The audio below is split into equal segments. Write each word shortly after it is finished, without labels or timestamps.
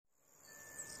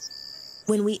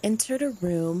When we entered a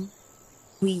room,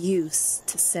 we used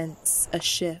to sense a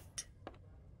shift.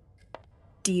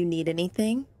 Do you need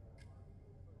anything?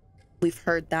 We've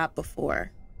heard that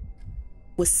before.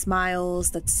 With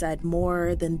smiles that said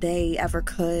more than they ever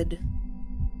could,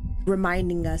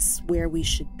 reminding us where we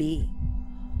should be.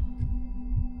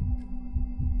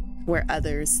 Where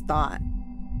others thought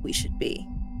we should be.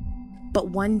 But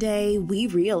one day we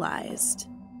realized,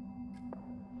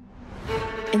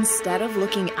 instead of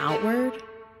looking outward,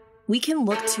 we can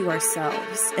look to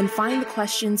ourselves and find the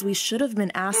questions we should have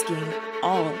been asking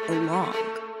all along.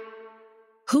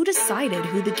 Who decided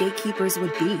who the gatekeepers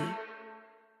would be?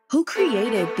 Who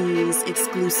created these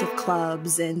exclusive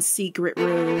clubs and secret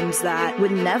rooms that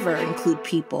would never include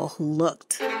people who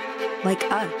looked like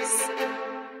us?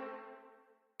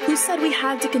 Who said we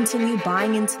had to continue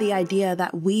buying into the idea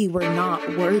that we were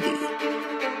not worthy?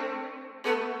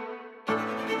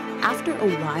 After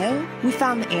a while, we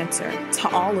found the answer to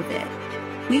all of it.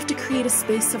 We have to create a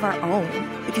space of our own.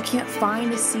 If you can't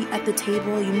find a seat at the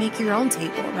table, you make your own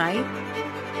table, right?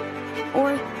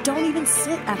 Or don't even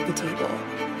sit at the table.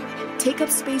 Take up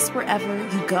space wherever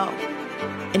you go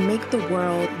and make the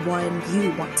world one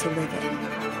you want to live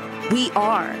in. We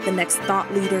are the next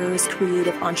thought leaders,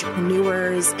 creative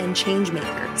entrepreneurs, and change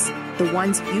makers, the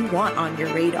ones you want on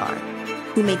your radar,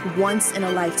 who make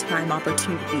once-in-a-lifetime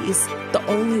opportunities the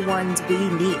only ones we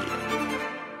need.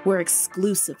 We're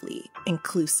exclusively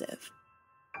inclusive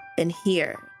and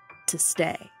here to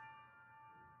stay.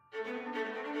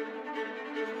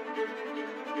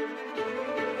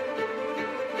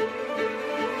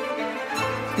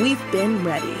 We've been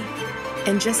ready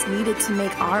and just needed to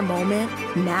make our moment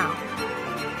now.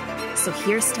 So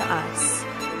here's to us,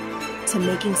 to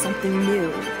making something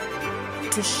new,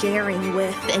 to sharing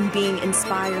with and being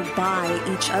inspired by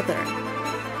each other,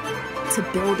 to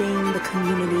building the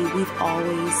community we've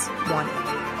always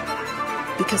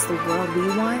wanted. Because the world we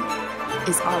want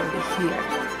is already here.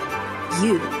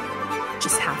 You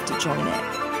just have to join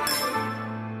it.